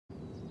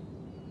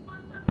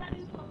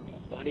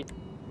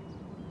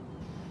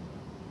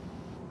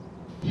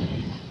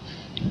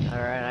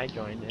Alright, I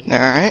joined in.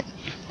 Alright.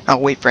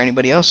 I'll wait for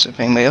anybody else if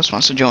anybody else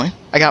wants to join.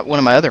 I got one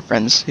of my other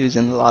friends who's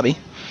in the lobby.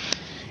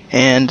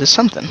 And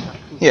something.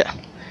 Yeah.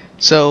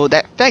 So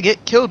that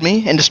faggot killed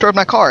me and destroyed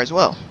my car as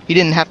well. He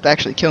didn't have to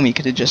actually kill me. He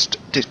could have just...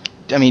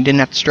 I mean, he didn't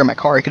have to destroy my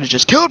car. He could have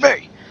just killed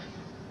me!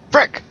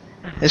 Frick!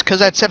 It's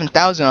because I had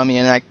 7,000 on me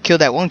and I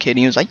killed that one kid and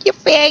he was like, you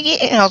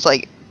faggot! And I was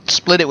like,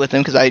 split it with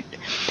him because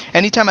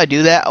anytime I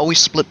do that, I always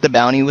split the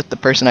bounty with the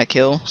person I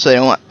kill so they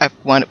don't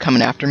wind up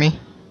coming after me.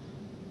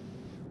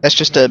 That's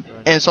just and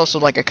it's also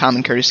like a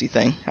common courtesy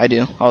thing I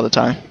do all the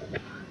time.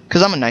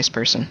 Because I'm a nice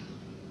person.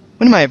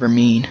 When am I ever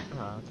mean?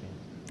 Oh,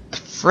 okay.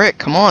 Frick,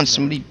 come on,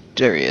 somebody,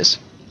 there he is.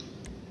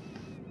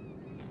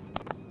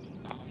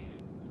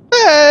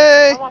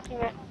 Hey!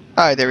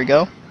 Alright, there we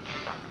go.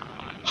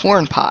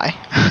 Horn pie.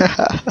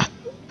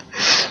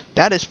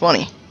 That is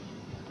funny.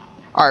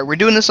 Alright, we're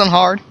doing this on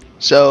hard,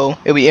 so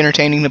it'll be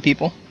entertaining to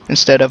people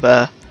instead of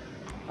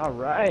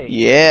Alright.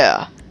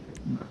 yeah.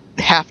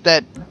 Half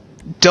that,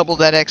 double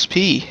that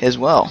XP as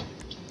well.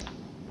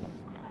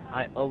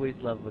 I always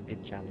love a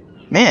good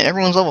challenge. Man,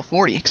 everyone's level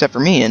 40 except for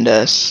me and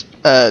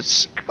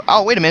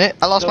oh wait a minute,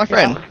 I lost my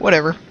friend.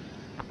 Whatever.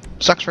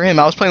 Sucks for him.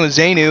 I was playing with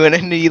Zainu and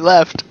then he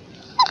left.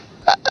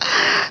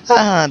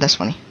 That's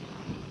funny.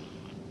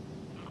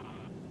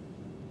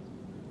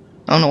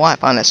 I don't know why I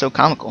find that so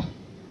comical.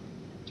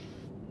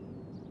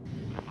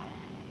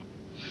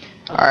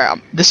 Alright,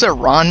 this is a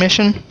Ron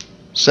mission.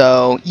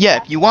 So,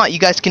 yeah, if you want, you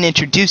guys can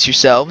introduce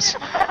yourselves.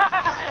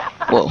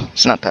 Whoa,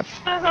 it's not that.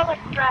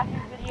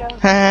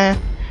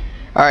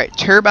 Alright,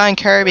 Turbine,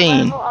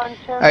 Carbine.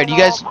 Alright, do you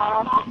guys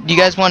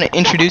want to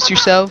introduce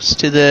yourselves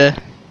to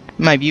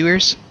my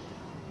viewers?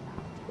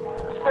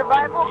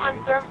 Survival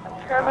on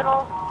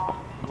terminal.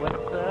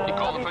 You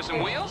calling for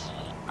some wheels?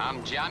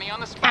 I'm Johnny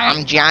on the spot.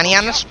 I'm Johnny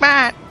on the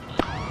spot.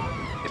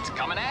 It's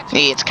coming at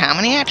you. It's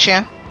coming at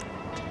ya.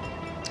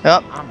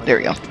 Oh, there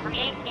we go.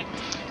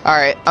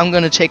 Alright, I'm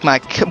gonna take my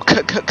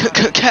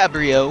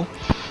cabrio.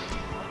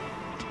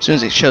 As soon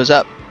as it shows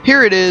up.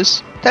 Here it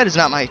is. That is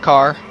not my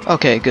car.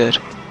 Okay, good.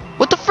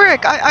 What the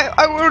frick?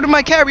 I ordered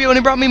my cabrio and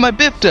it brought me my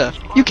Bifta.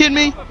 You kidding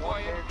me?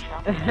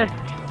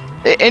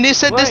 And it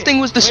said this thing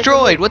was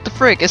destroyed. What the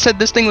frick? It said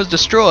this thing was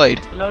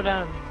destroyed. Slow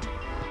down.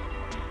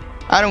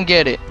 I don't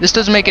get it. This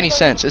doesn't make any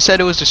sense. It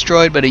said it was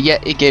destroyed, but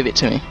yet it gave it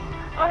to me.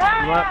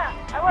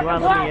 You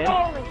want to let me in?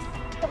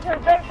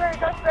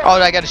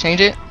 Oh, I gotta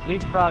change it?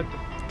 Leapfrog.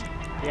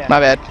 Yeah. My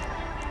bad.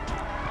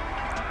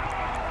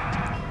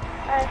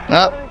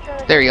 Oh,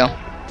 there you go.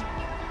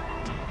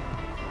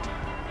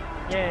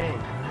 Yay.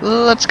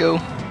 Let's go.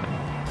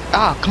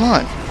 Ah, come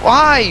on.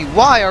 Why?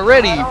 Why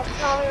already?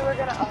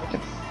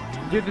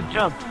 Do the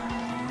jump.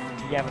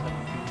 Yeah, but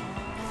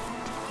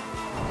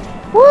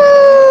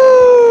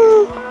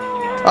Woo!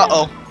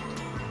 Uh-oh.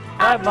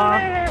 Hi,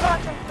 Mom.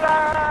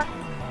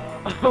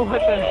 What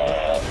the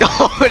heck?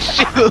 Oh,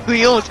 shoot.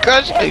 He almost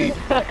crushed me.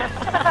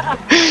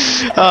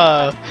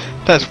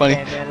 That's funny.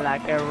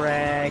 Like a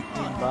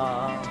wrecking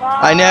ball.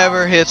 I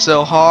never hit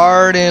so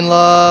hard in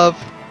love.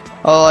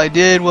 All I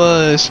did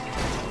was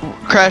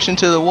crash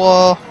into the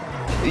wall.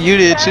 You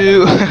did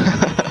too.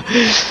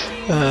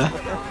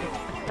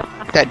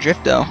 That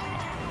drift though.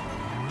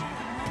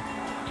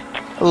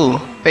 Ooh,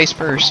 face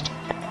first.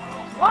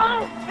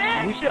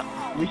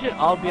 We should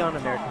all be on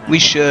American Idol. We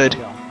should.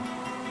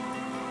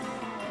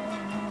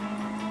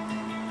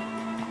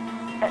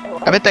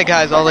 I bet that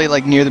guy's all the way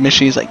like near the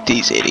machine. He's like,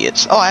 these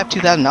idiots. Oh, I have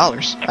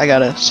 $2,000. I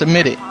gotta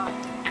submit it.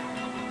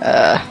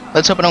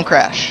 Let's hope I don't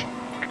crash.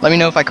 Let me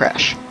know if I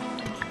crash.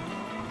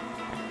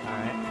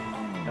 Alright.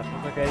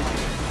 Okay.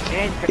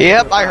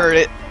 Yep, I heard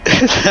it.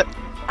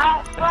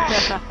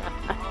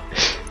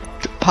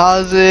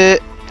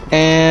 Deposit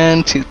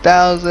and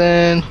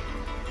 2,000.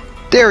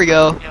 There we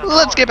go.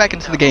 Let's get back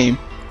into the game.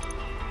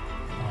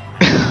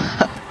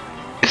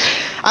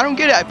 I don't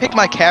get it. I picked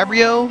my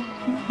cabrio,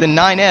 the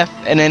 9F,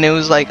 and then it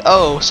was like,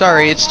 oh,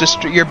 sorry, it's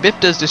your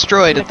Bifta's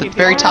destroyed at the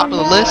very top of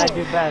the list.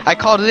 I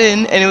called it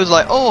in, and it was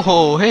like,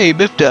 oh, hey,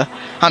 Bifta,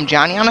 I'm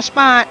Johnny on the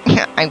spot.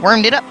 I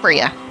warmed it up for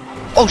you.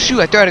 Oh shoot,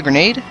 I threw out a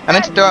grenade. I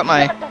meant to throw out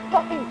my.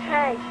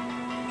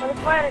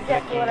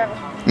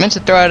 I meant to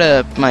throw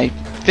out my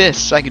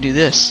fist so I could do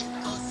this.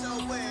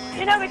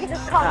 You know we can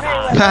just call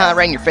anyway.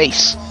 Right in your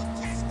face.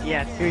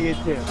 Yeah, screw you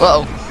too.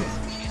 Uh oh.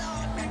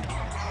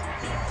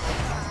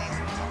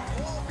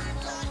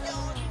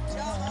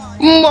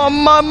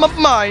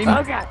 Mine.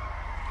 Oh god.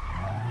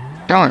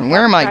 Darn,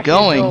 where am I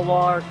going?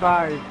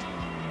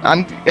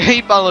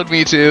 He followed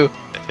me too.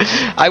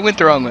 I went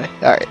the wrong way.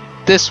 Alright,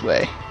 this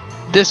way.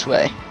 This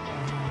way.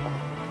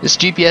 This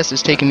GPS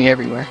is taking me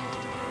everywhere.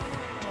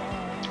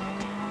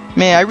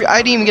 Man, I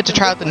didn't even get to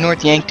try out the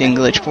North Yankton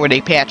glitch before they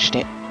patched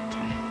it.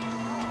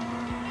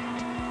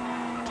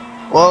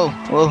 Whoa,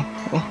 whoa,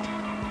 whoa.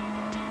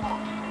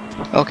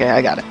 Okay,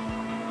 I got it.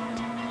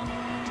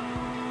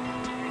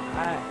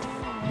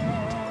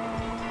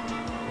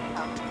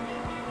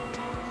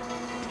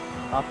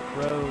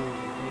 Off-road.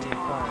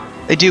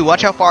 They do.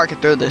 Watch how far I can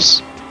throw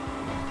this.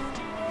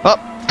 Oh,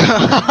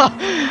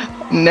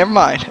 Never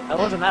mind. That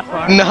wasn't that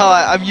far. No,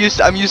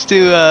 I'm used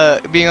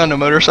to being on a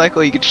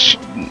motorcycle. You could.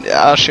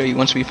 I'll show you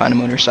once we find a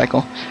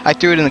motorcycle. I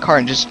threw it in the car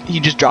and you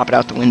just drop it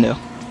out the window.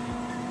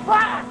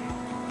 Fuck!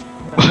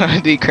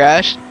 Did he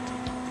crash?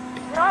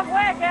 Wrong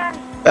way again.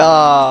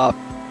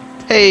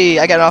 Hey,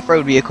 I got an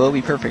off-road vehicle. It'll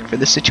be perfect for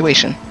this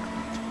situation.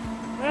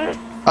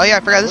 Oh yeah, I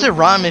forgot. This is a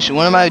Ron mission.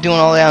 What am I doing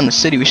all the way out in the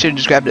city? We should have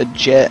just grabbed a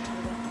jet.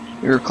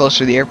 We were closer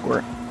to the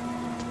airport.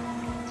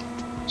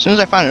 As soon as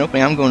I find an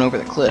opening, I'm going over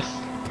the cliff.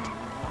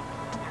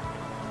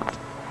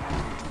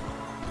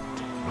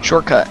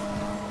 Shortcut. You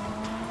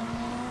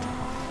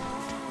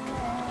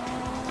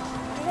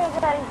guys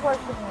are heading towards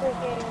the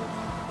freaking...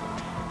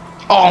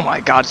 Oh my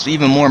god, it's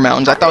even more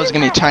mountains. I thought it was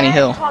gonna be a tiny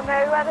hill. Call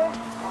Merriweather?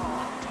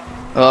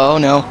 Oh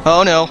no,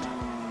 oh no.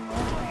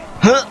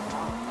 Huh.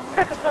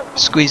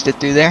 Squeezed it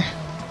through there.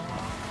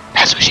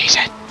 That's what she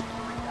said.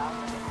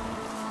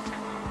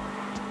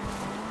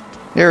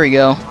 There we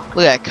go.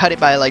 Look at that, cut it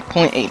by like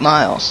 0.8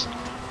 miles.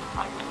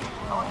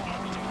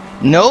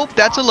 Nope,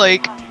 that's a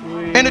lake.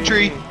 And a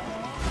tree.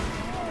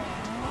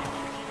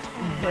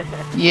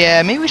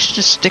 Yeah, maybe we should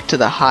just stick to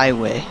the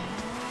highway.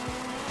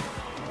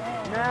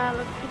 Nah,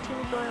 let's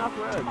continue going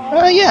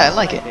off-road. Yeah, I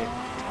like it.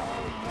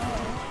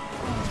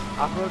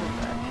 Off-road is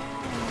bad.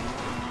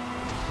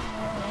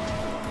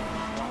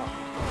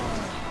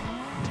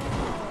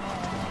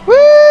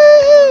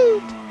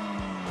 Woo!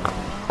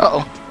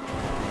 Uh-oh.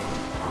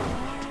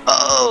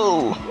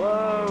 Oh!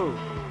 Whoa!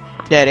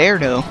 That air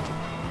though.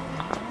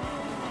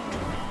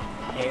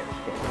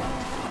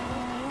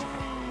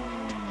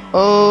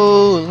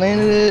 Oh,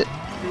 landed it.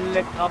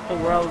 Flick off the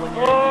world when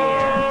you're in the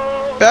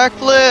air.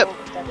 Backflip!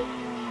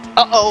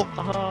 Uh-oh.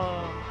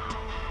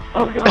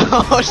 Oh god.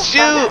 Oh,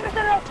 shoot!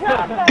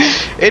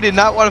 It did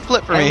not want to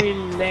flip for And me. we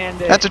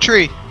landed. That's a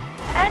tree.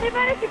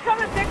 Anybody can come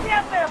and pick me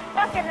up in a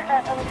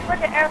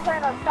fucking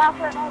airplane on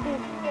Southwest and all these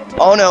shit.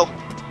 Oh no.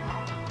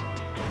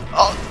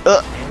 Oh,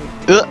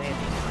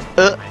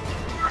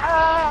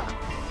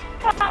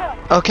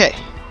 okay.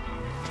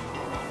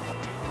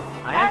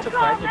 I am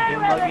surprised the Doom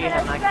Buggy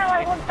has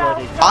not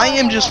exploded. I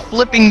am just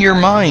flipping your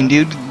mind,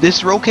 dude.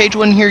 This roll cage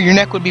wasn't here, your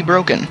neck would be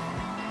broken.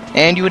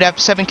 And you would have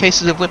 7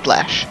 cases of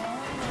whiplash.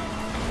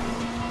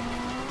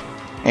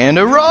 And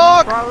a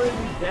rock! Probably be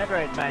dead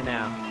right by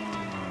now.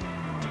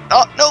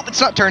 Oh, nope,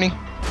 it's not turning.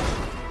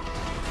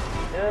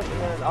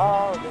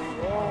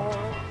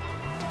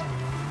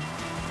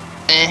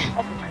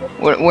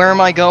 Where am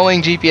I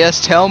going,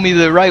 GPS? Tell me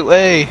the right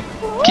way.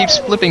 Keeps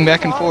flipping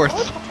back and forth.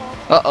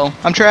 Uh-oh,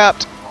 I'm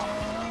trapped.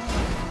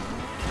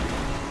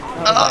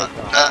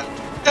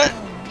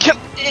 Come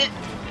in.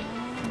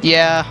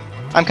 Yeah,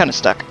 I'm kind of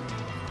stuck.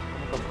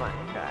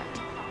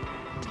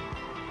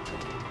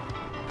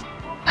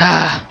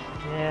 Ah.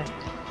 Yeah.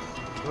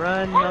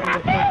 Run,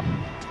 motherfucker.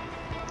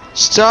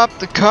 Stop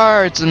the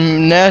car. It's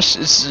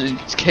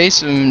a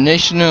case of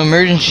national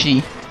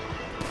emergency.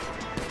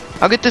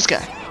 I'll get this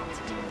guy.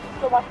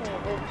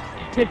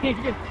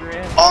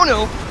 Oh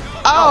no!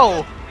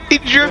 Ow! He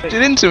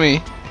drifted into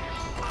me.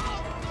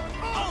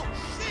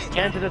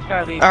 Get into this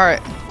car, Lee.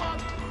 Alright.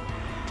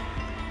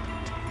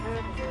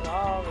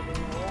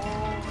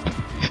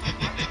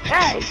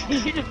 Hey!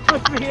 You just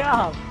pushed me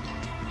off!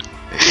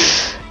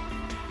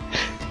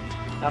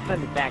 I'll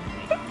send it back to me.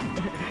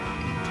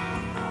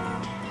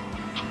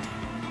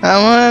 I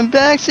want a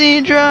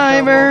backseat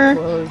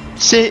driver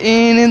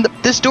sitting in the.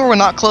 This door will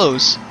not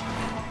close.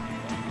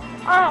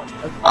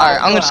 Alright,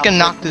 I'm just gonna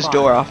knock this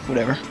door off,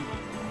 whatever.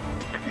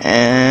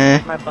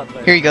 And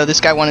here you go. This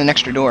guy wanted an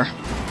extra door.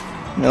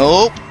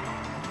 Nope.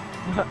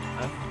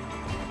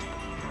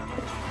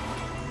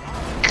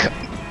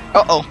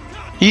 Uh-oh.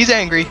 He's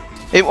angry.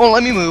 It won't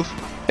let me move.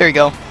 There you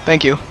go.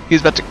 Thank you.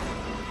 He's about to.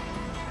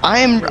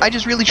 I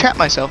just really trapped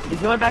myself. He's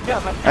going back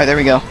up. Alright, there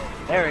we go.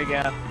 There we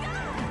go.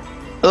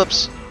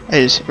 Oops. I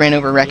just ran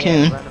over a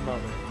raccoon. Yeah, run him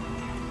over.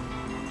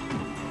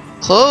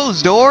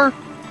 Close door.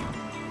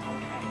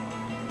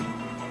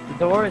 The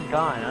door is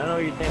gone. I don't know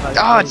what you're saying about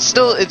Ah, it's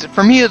still. It's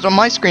for me. It's on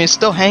my screen. It's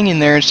still hanging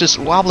there. It's just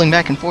wobbling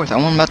back and forth.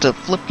 I'm about to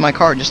flip my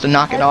car just to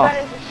knock it off.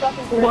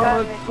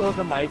 Well, let's close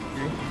the mic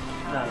screen.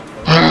 No.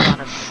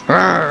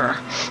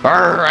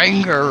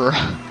 Anger.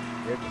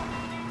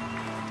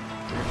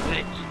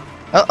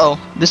 Uh-oh,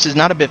 this is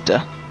not a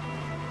BIFTA.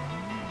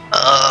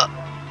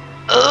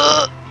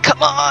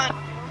 Come on!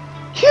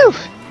 Phew!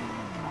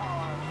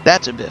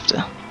 That's a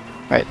BIFTA.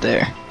 Right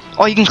there.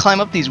 Oh, you can climb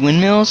up these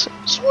windmills?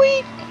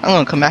 Sweet! I'm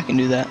gonna come back and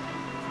do that.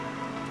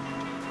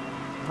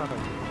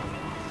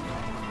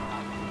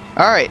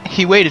 Alright,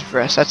 he waited for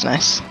us, that's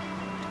nice.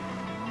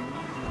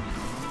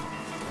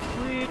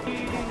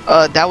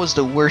 That was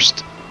the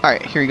worst.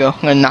 Alright, here we go.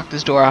 I'm gonna knock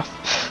this door off.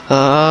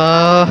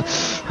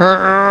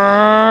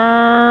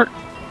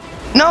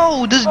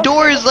 No! This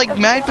door is like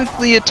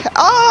magically attacked.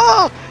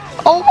 Oh!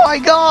 Oh my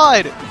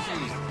god!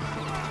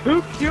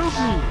 Who killed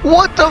me?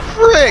 What the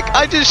frick?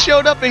 I just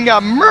showed up and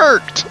got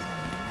murked!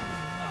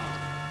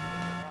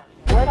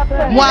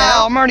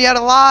 Wow, I'm already out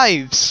of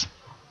lives!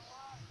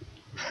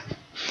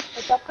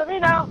 It's up to me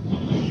now.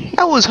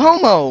 That was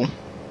homo!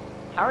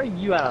 How are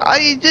you out of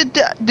I did.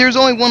 There's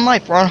only one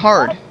life. We're on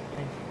hard.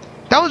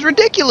 That was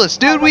ridiculous,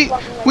 dude.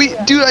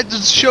 Dude, I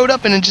just showed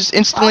up and it just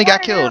instantly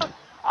got killed.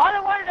 All I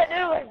wanted to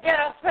do was get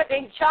a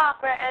freaking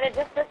chopper, and it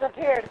just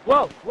disappeared.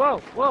 Whoa, whoa,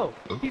 whoa.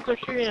 People are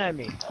shooting at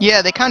me.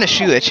 Yeah, they kind of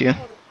shoot at you.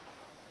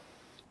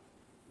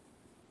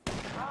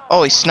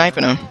 Oh, he's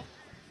sniping him.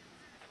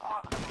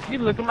 You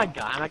look at my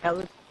guy. My guy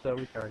looks so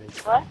retarded.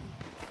 What?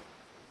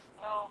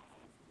 No.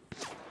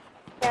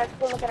 Yeah, I'm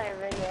still looking at your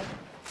video.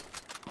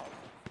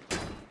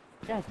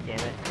 God damn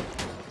it.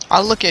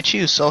 I'll look at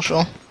you,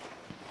 Social.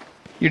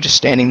 You're just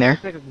standing there.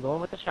 Looks like I'm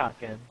going with a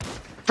shotgun.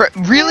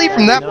 Really?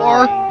 From that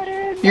far?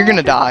 You're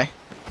gonna die.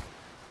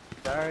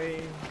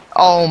 Sorry.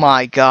 Oh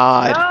my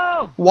god.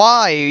 No!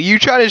 Why? You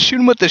try to shoot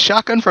him with the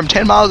shotgun from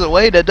 10 miles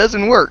away? That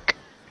doesn't work.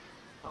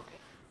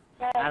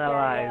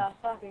 Analyze.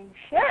 Fucking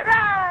shit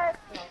right.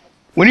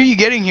 When are you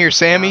getting here,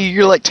 Sammy?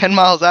 You're like 10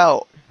 miles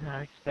out.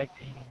 Not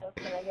expecting.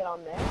 Can I get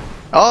on there?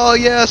 Oh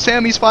yeah,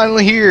 Sammy's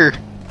finally here.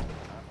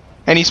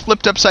 And he's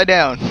flipped upside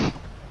down.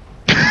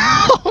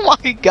 Oh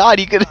my god,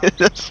 he could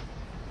hit us.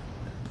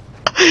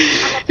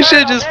 You should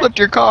have just flipped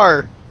your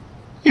car.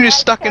 You're just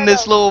stuck in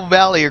this little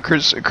valley or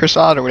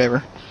croissant or whatever.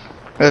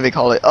 What do they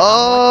call it?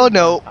 Oh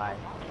no.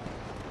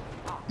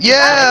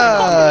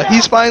 Yeah,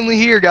 he's finally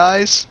here,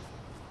 guys.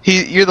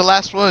 You're the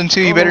last one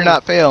too. You better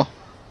not fail.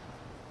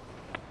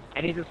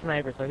 And he's a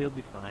sniper, so he'll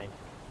be fine.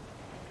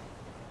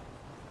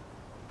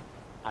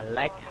 I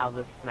like how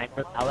this guy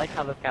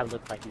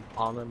looks like he's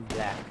all in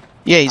black.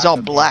 Yeah, he's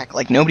all black,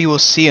 like nobody will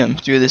see him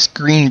through this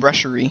green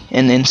brushery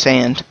and then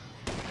sand.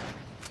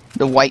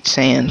 The white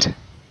sand.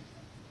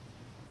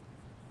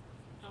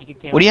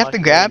 What do you have to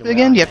grab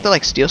again? Do you have to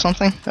like steal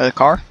something? A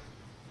car?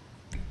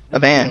 A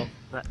van?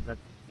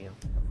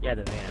 Yeah,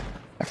 the van.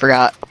 I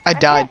forgot. I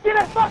died. I can't see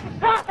the fucking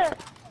chopper.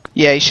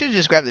 Yeah, you should have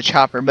just grabbed the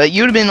chopper, but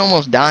you would have been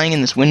almost dying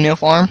in this windmill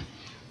farm.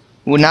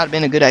 Would not have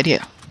been a good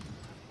idea.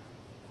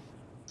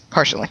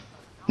 Partially.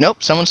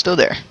 Nope, someone's still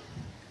there.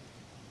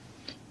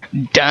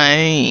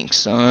 Dang,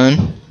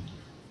 son.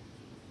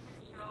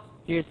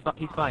 He's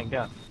fine,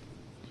 go.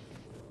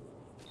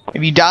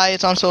 If you die,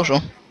 it's on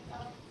Social.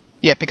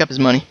 Yeah, pick up his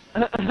money.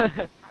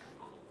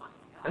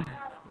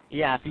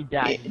 Yeah, if he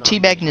dies.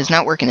 Teabagging does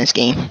not work in this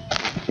game.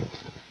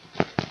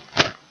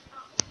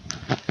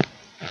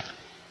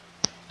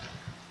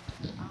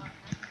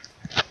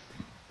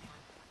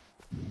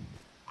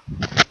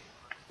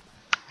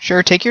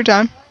 Sure, take your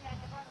time.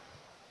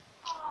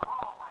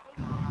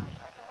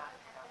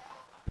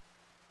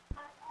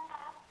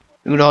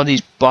 Look at all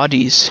these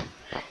bodies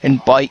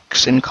and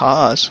bikes and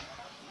cars.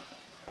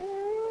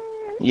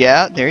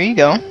 Yeah, there you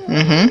go.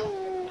 Mm-hmm.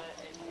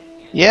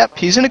 Yep,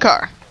 he's in a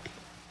car.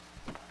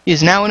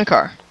 He's now in a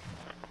car.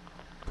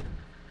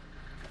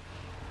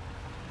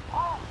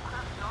 Oh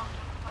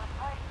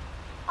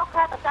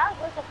crap, the dog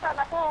was just on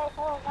my face.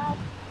 Oh god.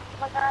 Oh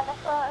my god,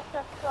 that's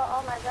just so,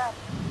 oh my god.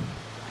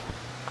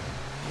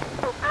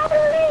 I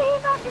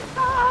believe I can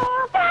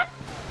solve that.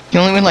 He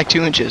only went like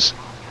 2 inches.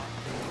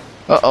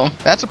 Uh-oh,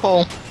 that's a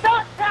pole.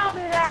 Don't tell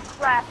me that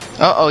crap.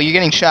 Uh-oh, you're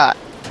getting shot.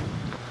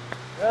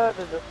 This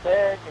is a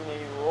sick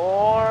and you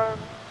warm.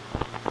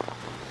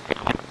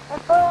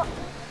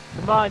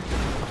 Come on,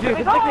 dude,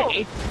 it's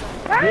like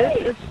this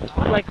is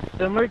like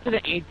similar to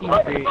the 18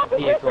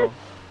 vehicle.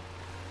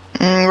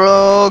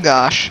 Oh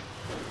gosh.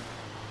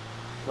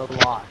 The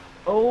lock.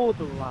 Oh,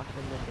 the lock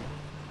in the thing.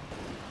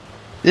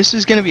 This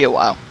is gonna be a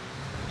while.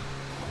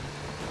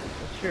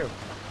 That's true.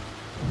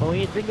 But when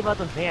you think about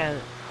the van,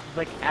 it's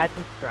like add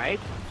some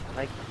stripes,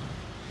 like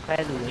kind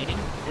of the wing.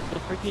 It's a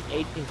freaking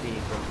 18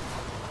 vehicle.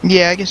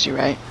 Yeah, I guess you're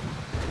right.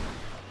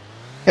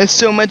 There's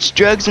so much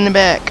drugs in the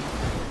back.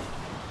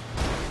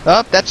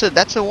 Oh, that's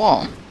a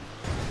wall.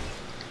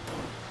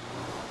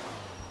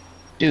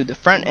 Dude, the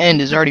front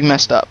end is already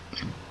messed up.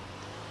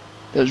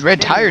 Those red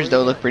tires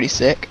though look pretty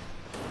sick.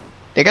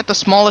 They got the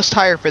smallest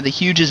tire for the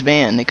hugest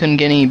van. They couldn't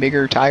get any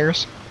bigger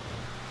tires.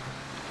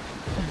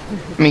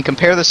 I mean,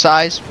 compare the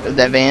size of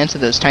that van to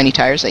those tiny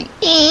tires. Like,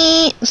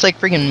 it's like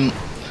freaking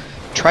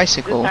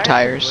tricycle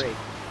tires.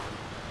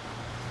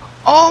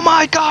 Oh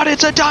my God!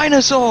 It's a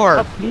dinosaur!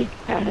 A big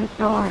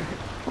dinosaur.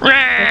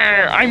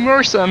 I'm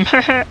Mursum.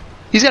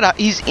 He's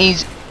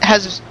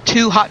has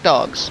 2 hot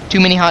dogs. Too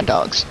many hot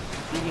dogs.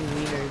 Eating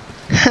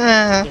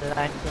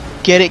wieners.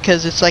 Get it?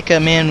 Cause it's like a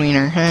man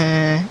wiener.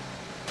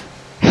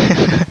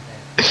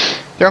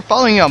 They're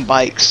following you on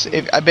bikes.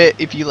 I bet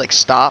if you like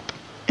stop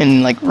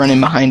and like run in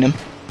behind them.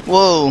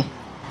 Whoa!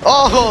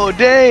 Oh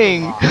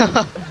dang!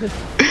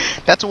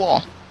 That's a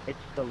wall. It's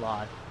the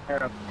lot.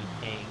 Terrifying.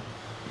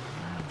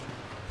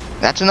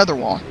 That's another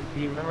wall.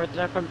 Do you remember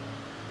that from?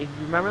 If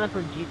you remember that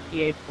from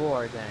GTA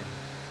 4, then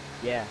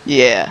yeah.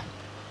 Yeah.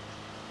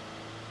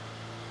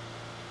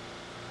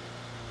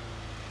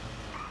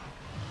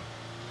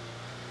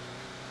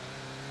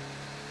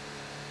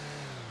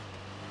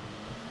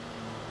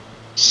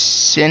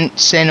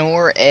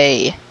 Senor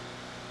A.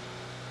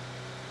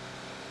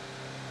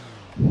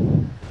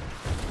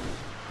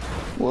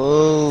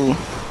 Whoa.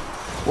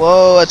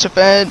 Whoa, that's a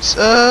fence.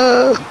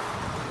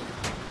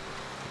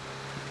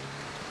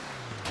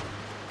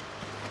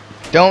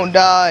 Don't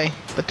die,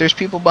 but there's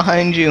people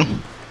behind you.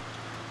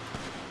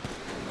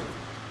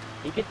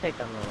 You could take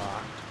on the law.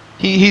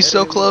 He's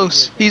so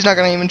close. He's not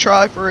gonna even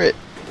try for it.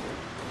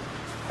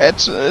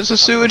 It's a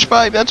sewage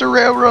pipe. That's a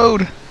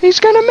railroad. He's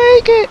gonna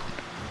make it.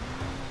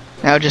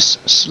 Now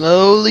just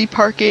slowly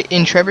park it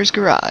in Trevor's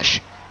garage.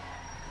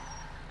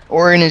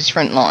 Or in his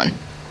front lawn.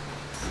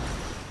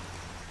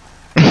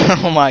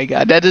 Oh my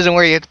god, that doesn't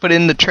work. You have to put it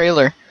in the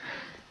trailer.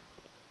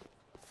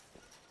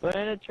 Put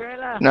in a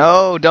trailer.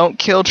 No, don't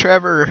kill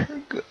Trevor.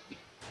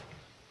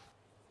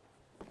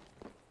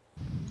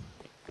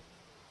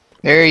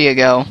 There you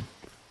go.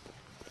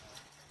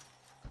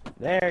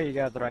 There you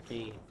go,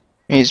 Rocky.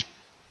 And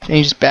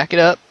you just back it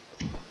up.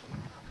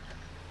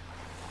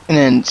 And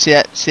then see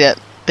that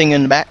thing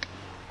in the back?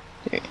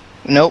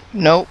 Nope,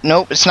 nope,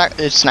 nope. It's not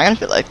gonna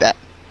fit like that.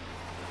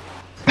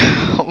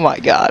 Oh my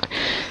god.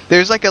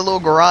 There's like a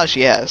little garage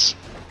he has.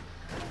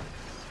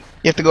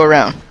 You have to go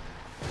around.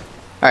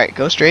 Alright,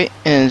 go straight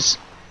and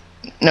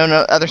no,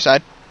 other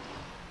side.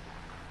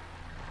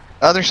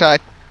 Other side.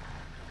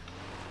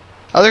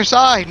 Other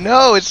side!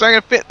 No, it's not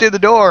gonna fit through the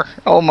door.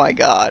 Oh my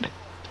god.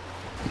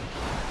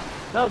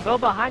 No, go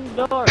behind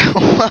the door.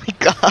 Oh my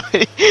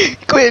god.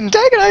 Quit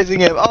antagonizing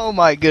him. Oh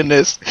my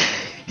goodness.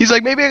 He's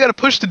like, maybe I gotta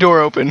push the door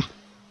open.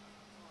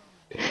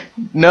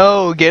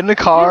 No, get in the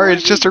car.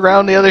 It's just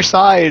around the other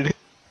side.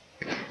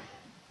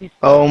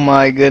 Oh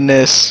my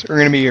goodness. We're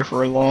gonna be here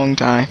for a long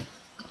time.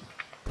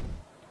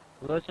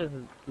 Let's just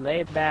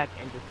lay back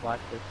and just watch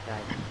this guy.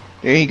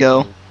 There you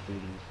go.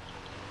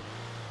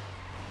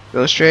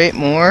 Go straight,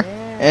 more.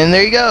 Yeah. And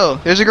there you go.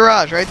 There's a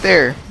garage right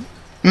there.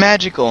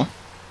 Magical.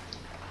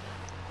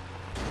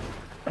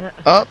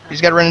 Oh,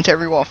 he's got to run into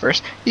every wall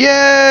first.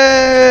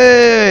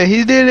 Yay!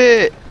 He did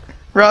it!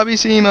 Robbie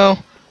Simo.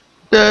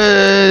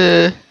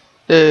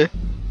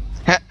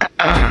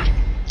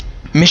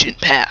 Mission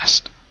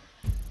passed.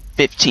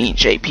 15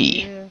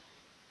 JP. Yeah.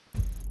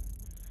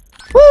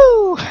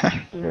 Woo!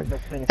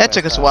 That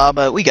took us a while,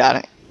 but we got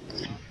it.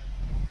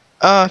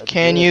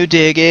 Can you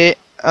dig it?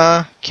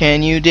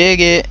 Can you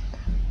dig it?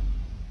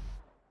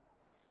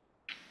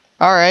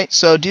 Alright,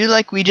 so do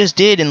like we just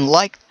did and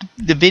like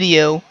the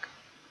video.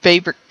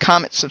 Favorite,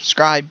 comment,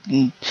 subscribe,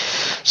 and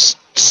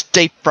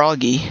stay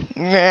froggy.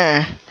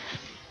 Yeah.